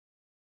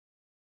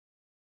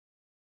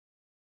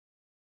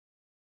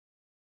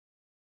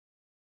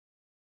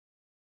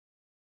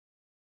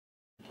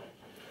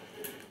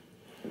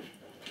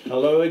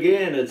Hello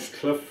again, it's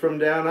Cliff from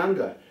Down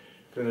Under.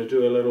 Going to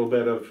do a little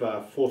bit of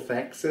fourth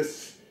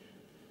axis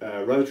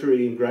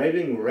rotary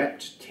engraving,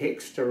 wrapped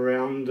text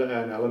around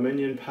an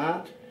aluminium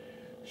part.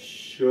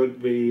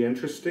 Should be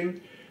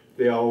interesting.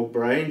 The old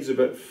brain's a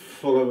bit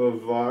full of a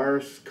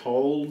virus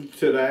cold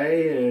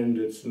today and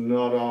it's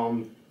not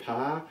on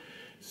par,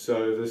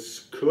 so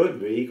this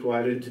could be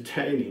quite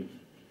entertaining.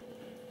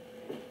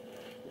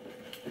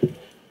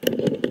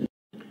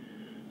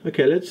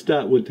 Okay, let's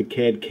start with the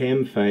CAD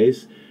CAM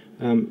phase.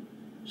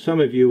 Some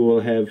of you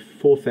will have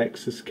fourth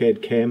axis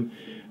CAD CAM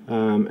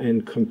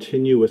and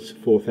continuous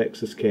fourth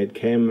axis CAD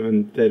CAM,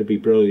 and that'll be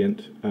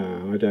brilliant.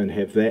 I don't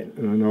have that,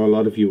 and I know a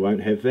lot of you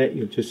won't have that.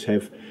 You'll just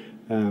have,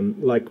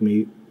 like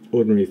me,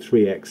 ordinary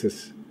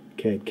 3-axis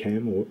CAD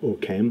CAM or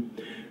CAM.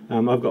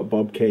 I've got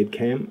Bob CAD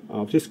CAM.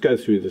 I'll just go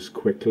through this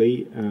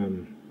quickly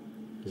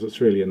because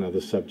it's really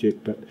another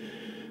subject. But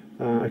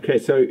okay,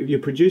 so you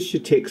produce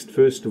your text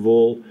first of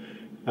all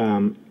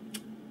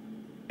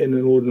in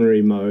an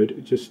ordinary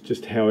mode,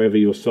 just however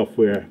your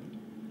software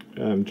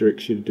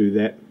directs you to do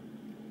that.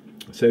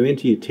 So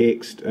enter your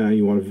text.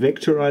 You want to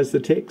vectorize the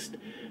text.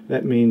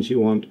 That means you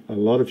want a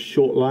lot of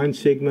short line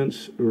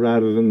segments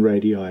rather than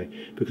radii,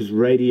 because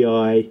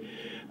radii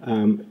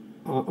on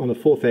a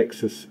fourth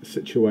axis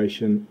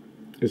situation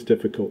is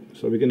difficult.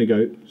 So we're going to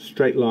go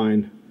straight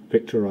line,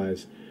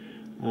 vectorize.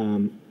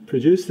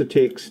 Produce the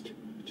text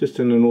just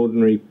in an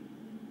ordinary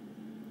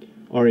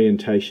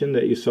orientation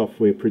that your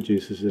software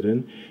produces it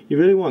in. You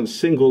really want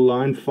single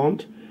line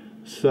font,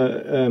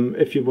 so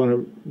if you want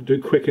to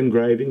do quick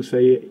engraving.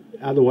 So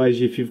otherwise,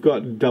 if you've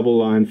got double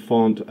line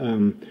font,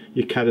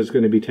 your cutter's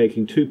going to be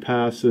taking 2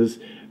 passes,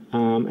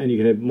 and you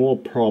can have more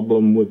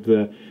problem with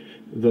the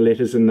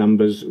letters and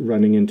numbers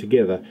running in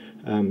together.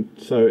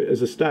 So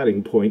as a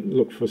starting point,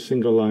 look for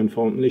single line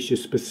font unless you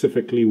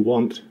specifically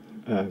want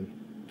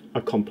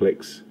a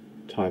complex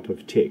type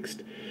of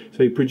text.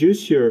 So you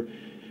produce your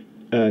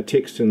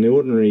text in the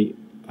ordinary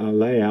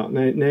layout.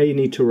 Now you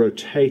need to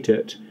rotate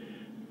it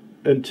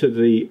into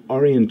the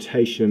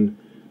orientation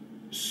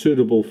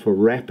suitable for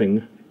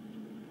wrapping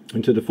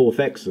into the fourth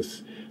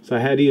axis. So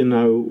how do you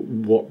know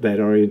what that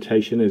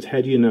orientation is?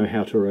 How do you know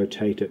how to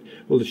rotate it?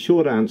 Well, the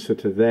short answer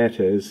to that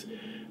is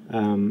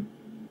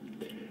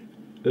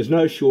there's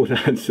no short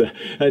answer.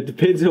 It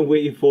depends on where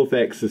your fourth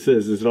axis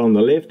is. Is it on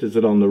the left? Is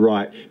it on the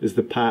right? Is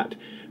the part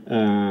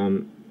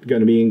going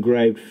to be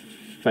engraved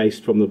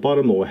faced from the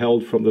bottom or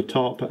held from the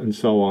top, and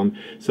so on?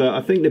 So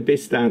I think the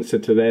best answer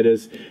to that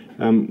is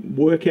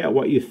work out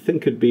what you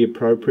think would be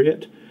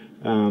appropriate.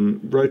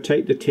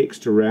 Rotate the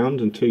text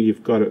around until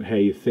you've got it how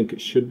you think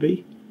it should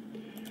be.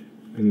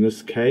 In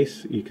this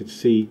case, you can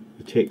see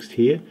the text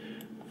here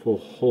for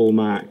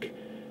Hallmark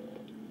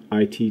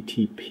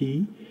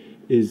ITTP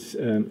is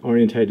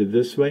orientated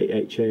this way,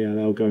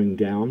 HALL going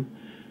down,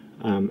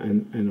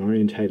 and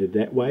orientated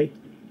that way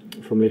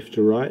from left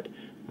to right.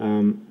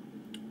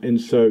 And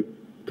so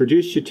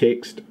produce your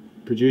text,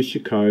 produce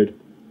your code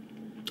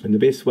in the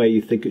best way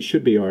you think it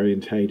should be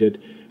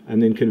orientated,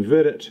 and then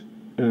convert it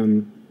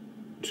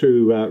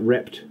to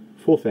wrapped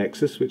fourth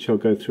axis, which I'll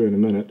go through in a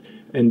minute,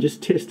 and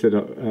just test it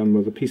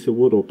with a piece of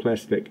wood or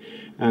plastic.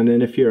 And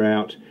then if you're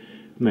out,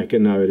 make a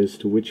note as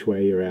to which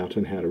way you're out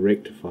and how to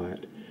rectify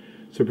it.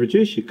 So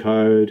produce your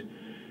code,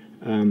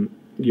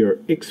 your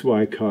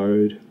XY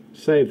code,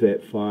 save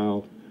that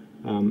file,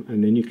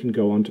 and then you can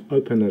go on to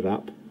open it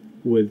up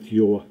with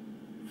your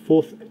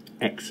fourth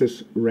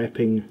axis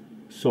wrapping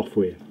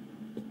software.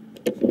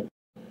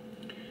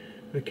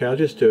 Okay, I'll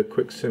just do a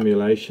quick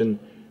simulation.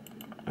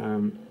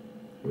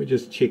 We're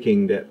just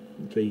checking that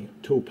the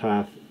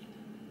toolpath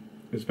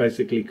is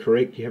basically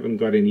correct. You haven't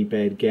got any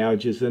bad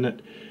gouges in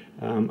it.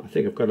 I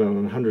think I've got it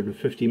on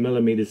 150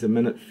 millimeters a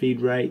minute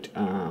feed rate,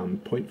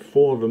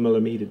 0.4 of a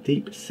millimeter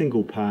deep,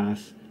 single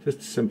pass, just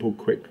a simple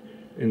quick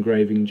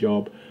engraving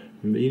job.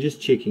 You're just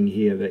checking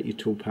here that your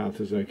toolpath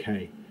is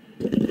okay.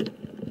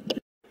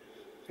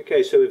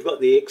 Okay, so we've got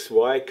the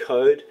XY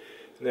code.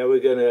 Now we're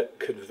going to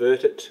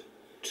convert it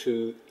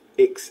to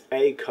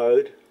XA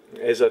code.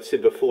 As I've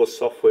said before,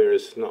 software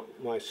is not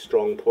my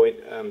strong point,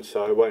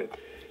 so I won't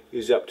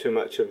use up too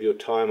much of your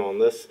time on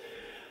this.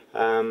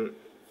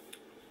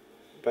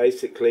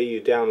 Basically, you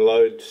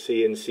download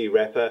CNC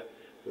Wrapper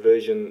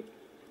version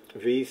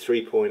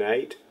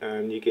V3.8,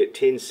 and you get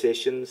 10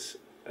 sessions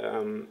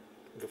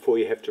before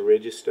you have to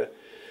register.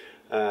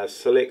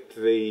 Select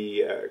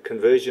the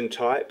conversion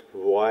type,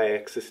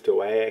 Y-axis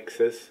to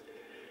A-axis,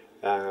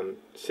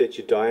 set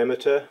your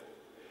diameter,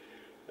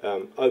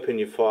 open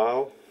your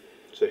file.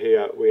 So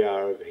here we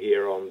are over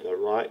here on the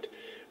right.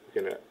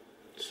 We're going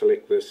to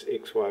select this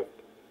XY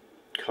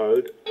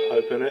code,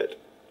 open it.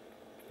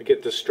 We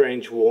get the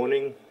strange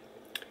warning,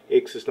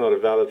 X is not a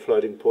valid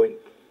floating point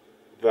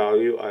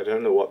value. I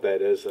don't know what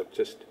that is, I've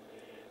just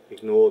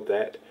ignored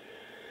that.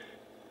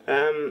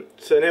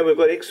 So now we've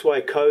got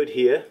XY code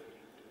here.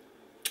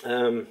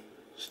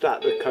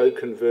 Start the code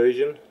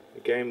conversion.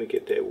 Again, we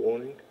get that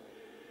warning.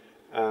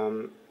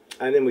 And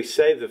then we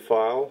save the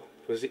file.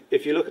 Because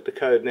if you look at the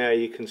code now,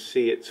 you can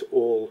see it's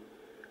all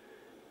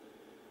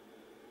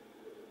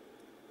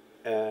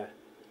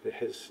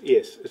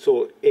yes, it's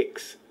all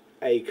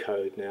XA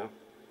code now.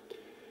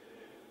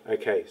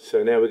 Okay,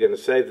 so now we're going to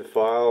save the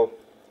file.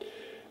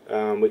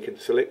 We can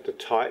select the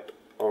type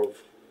of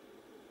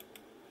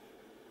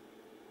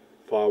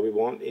file we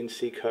want,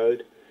 NC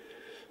code.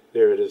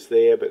 There it is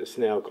there, but it's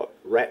now got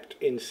wrapped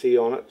NC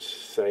on it.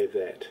 Save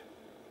that.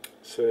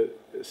 So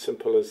as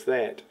simple as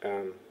that.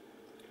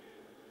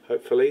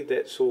 Hopefully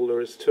that's all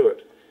there is to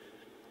it.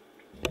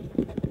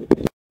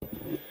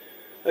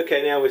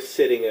 Okay, now we're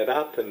setting it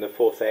up in the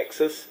 4th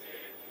axis.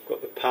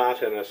 Got the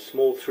part in a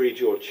small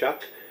 3-jaw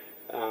chuck.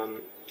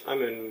 I'm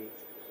a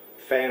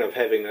fan of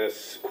having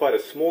quite a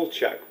small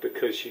chuck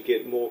because you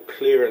get more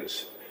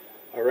clearance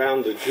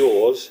around the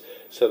jaws,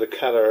 so the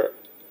cutter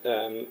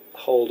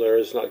holder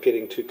is not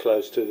getting too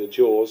close to the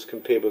jaws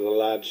compared with a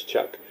large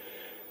chuck.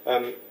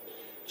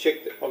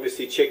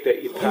 Obviously check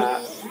that your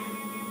part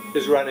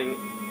is running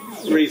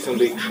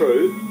reasonably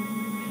true,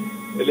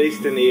 at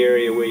least in the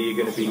area where you're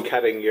going to be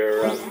cutting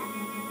your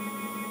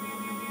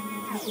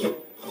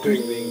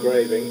doing the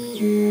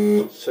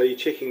engraving. So you're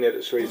checking that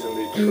it's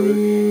reasonably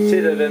true.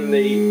 Set it in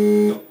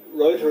the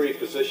rotary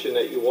position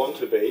that you want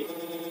to be,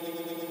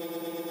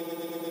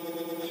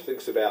 which I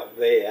think's about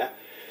there.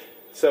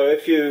 So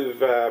if you've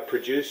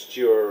produced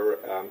your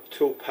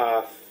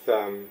toolpath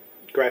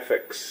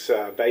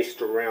graphics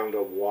based around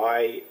a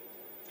Y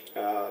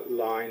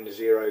line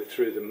 0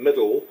 through the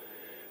middle,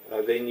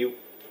 then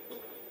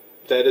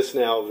that is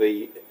now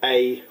the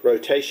A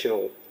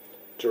rotational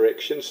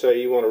direction, so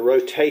you want to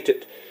rotate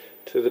it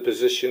to the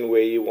position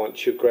where you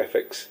want your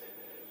graphics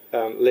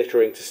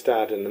lettering to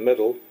start in the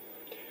middle,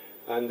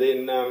 and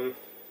then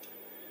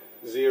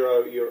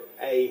 0 your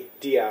A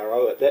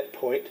DRO at that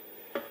point.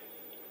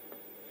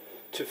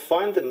 To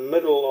find the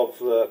middle of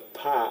the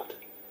part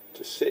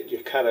to set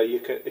your cutter,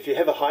 you can, if you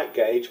have a height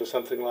gauge or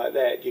something like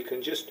that, you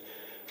can just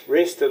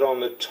rest it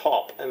on the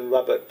top and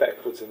rub it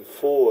backwards and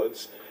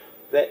forwards.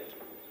 That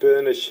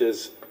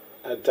burnishes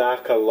a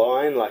darker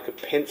line, like a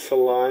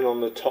pencil line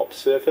on the top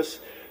surface.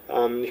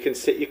 You can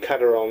set your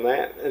cutter on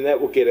that, and that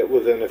will get it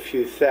within a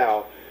few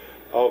thou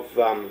of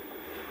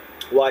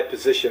Y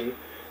position,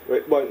 where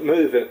it won't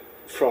move it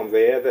from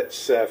there.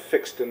 That's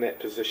fixed in that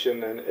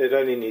position, and it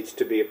only needs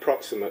to be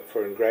approximate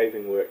for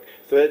engraving work.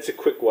 So that's a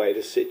quick way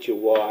to set your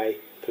Y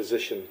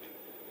position.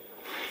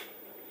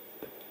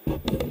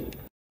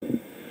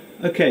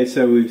 Okay,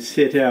 so we've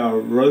set our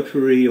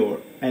rotary or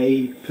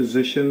A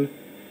position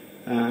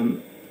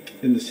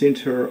in the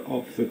center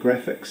of the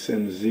graphics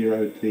and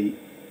zeroed the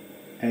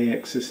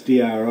A-axis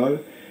DRO.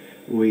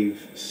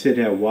 We've set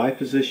our Y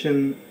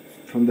position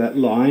from that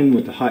line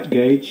with the height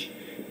gauge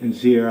and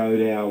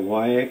zeroed our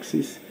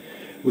Y-axis.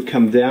 We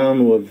come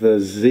down with the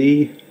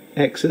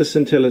Z-axis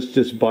until it's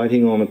just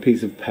biting on a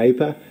piece of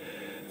paper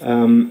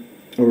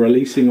or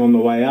releasing on the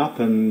way up,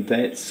 and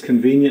that's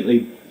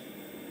conveniently,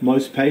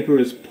 most paper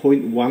is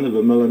 0.1 of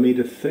a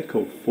millimeter thick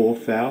or 4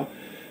 thou,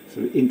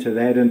 so enter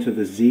that into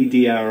the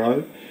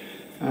ZDRO,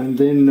 and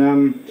then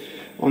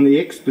on the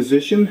X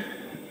position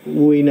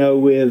we know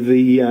where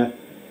the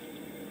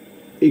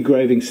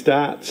engraving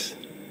starts,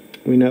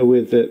 we know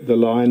where the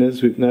line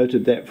is, we've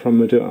noted that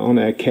from on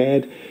our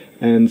CAD,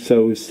 and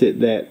so we've set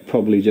that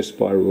probably just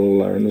by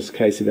ruler, in this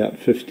case about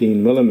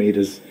 15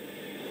 millimeters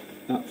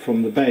up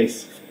from the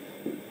base.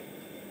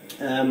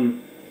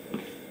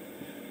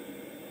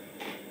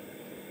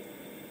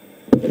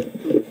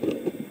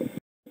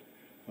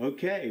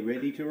 Okay,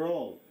 ready to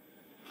roll.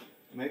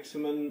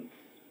 Maximum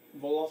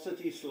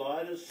velocity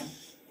sliders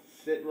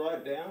set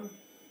right down.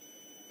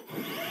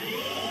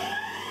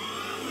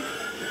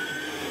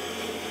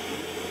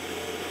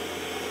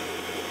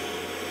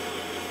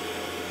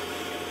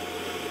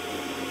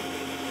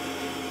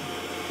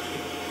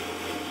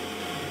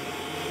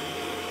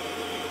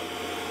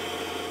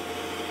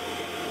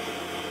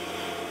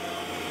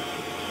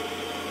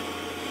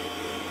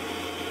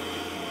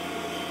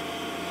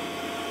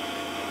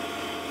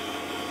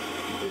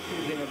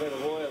 Using a bit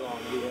of oil on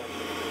here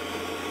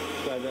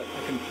so that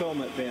I can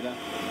film it better.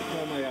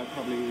 Normally I'll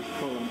probably use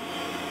coolant.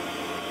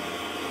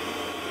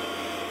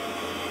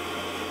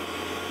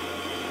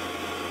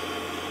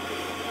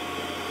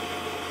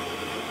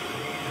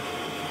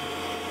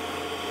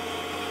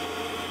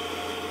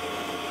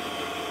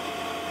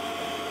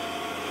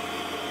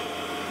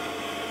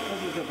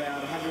 This is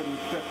about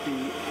 150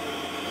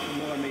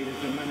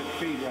 millimeters a minute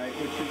feed rate,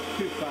 which is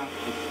too fast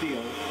for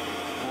steel.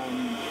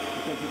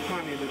 Because a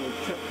tiny little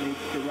tip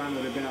needs to run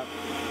at about,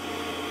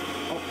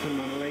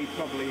 optimally,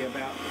 probably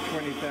about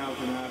 20,000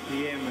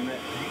 RPM, and at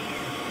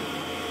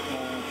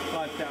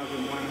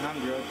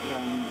 5,100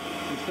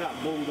 you start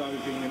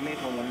bulldozing the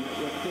metal, and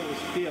with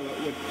steel it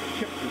would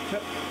chip the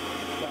tip,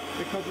 but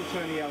because it's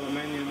only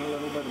aluminium, a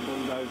little bit of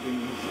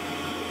bulldozing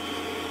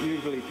is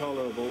usually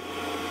tolerable.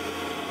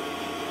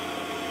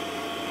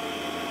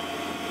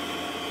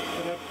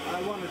 But if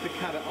I wanted to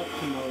cut it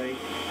optimally,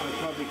 I'd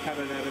probably cut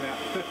it at about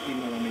 50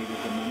 millimeters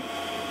a minute.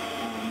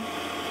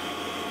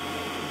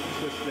 It's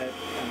just that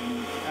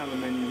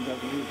aluminium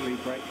doesn't usually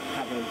break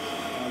cutters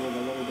with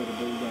a little bit of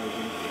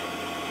bulldozing.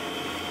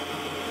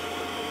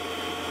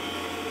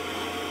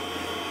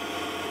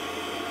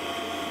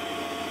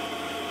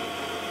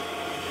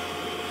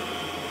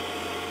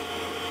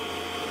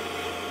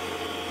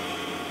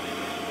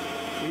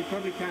 You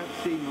probably can't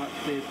see much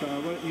there, so I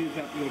won't use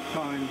up your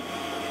time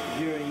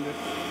during this.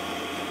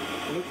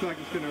 It looks like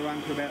it's going to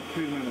run for about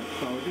 2 minutes,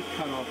 so I'll just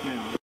cut off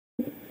now.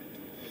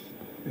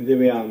 And there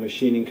we are,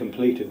 machining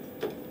completed.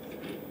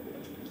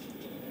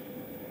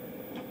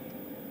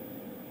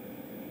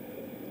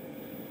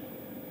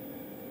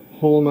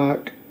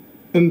 Tormach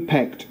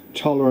impact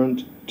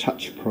tolerant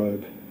touch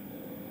probe.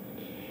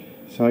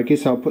 So I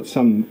guess I'll put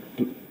some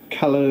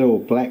colour or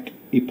black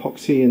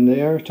epoxy in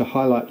there to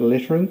highlight the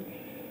lettering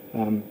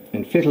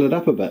and fettle it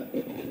up a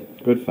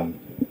bit. Good fun.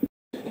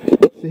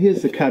 So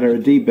here's the cutter, a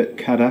D-bit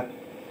cutter.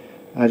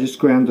 I just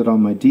ground it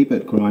on my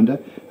D-bit grinder.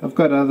 I've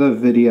got other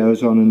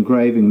videos on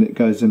engraving that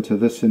goes into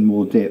this in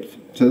more depth,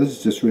 so this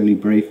is just really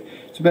brief.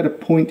 It's about a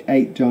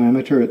 0.8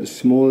 diameter at the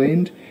small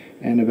end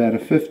and about a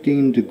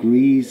 15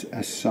 degrees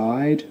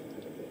aside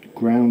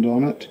ground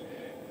on it.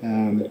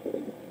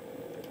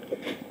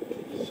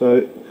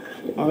 So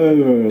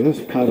over this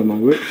part of my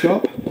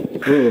workshop,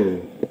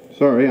 oh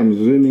sorry, I'm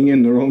zooming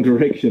in the wrong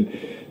direction.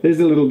 There's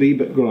a little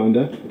D-bit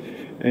grinder,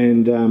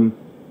 and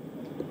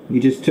you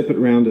just tip it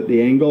round at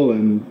the angle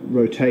and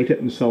rotate it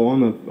and so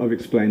on. I've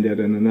explained that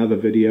in another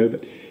video,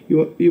 but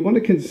you want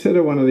to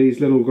consider one of these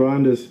little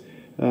grinders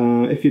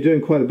if you're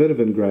doing quite a bit of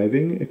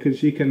engraving,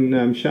 because you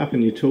can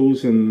sharpen your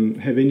tools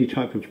and have any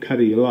type of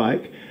cutter you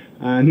like.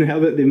 Now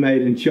that they're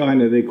made in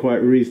China, they're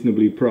quite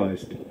reasonably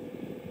priced.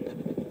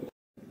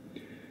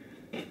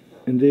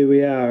 And there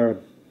we are, a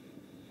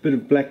bit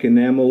of black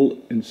enamel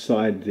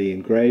inside the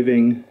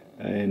engraving,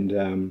 and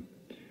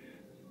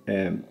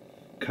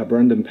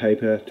carborundum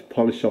paper to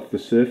polish off the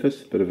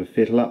surface, a bit of a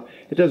fettle up.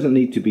 It doesn't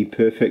need to be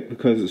perfect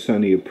because it's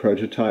only a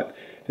prototype.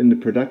 In the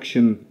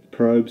production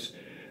probes,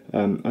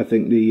 I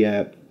think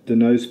the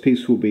nose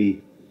piece will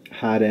be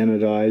hard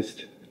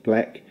anodized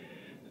black,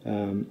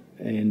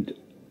 and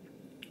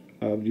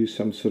I'll use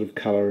some sort of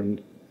colour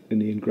in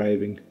the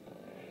engraving.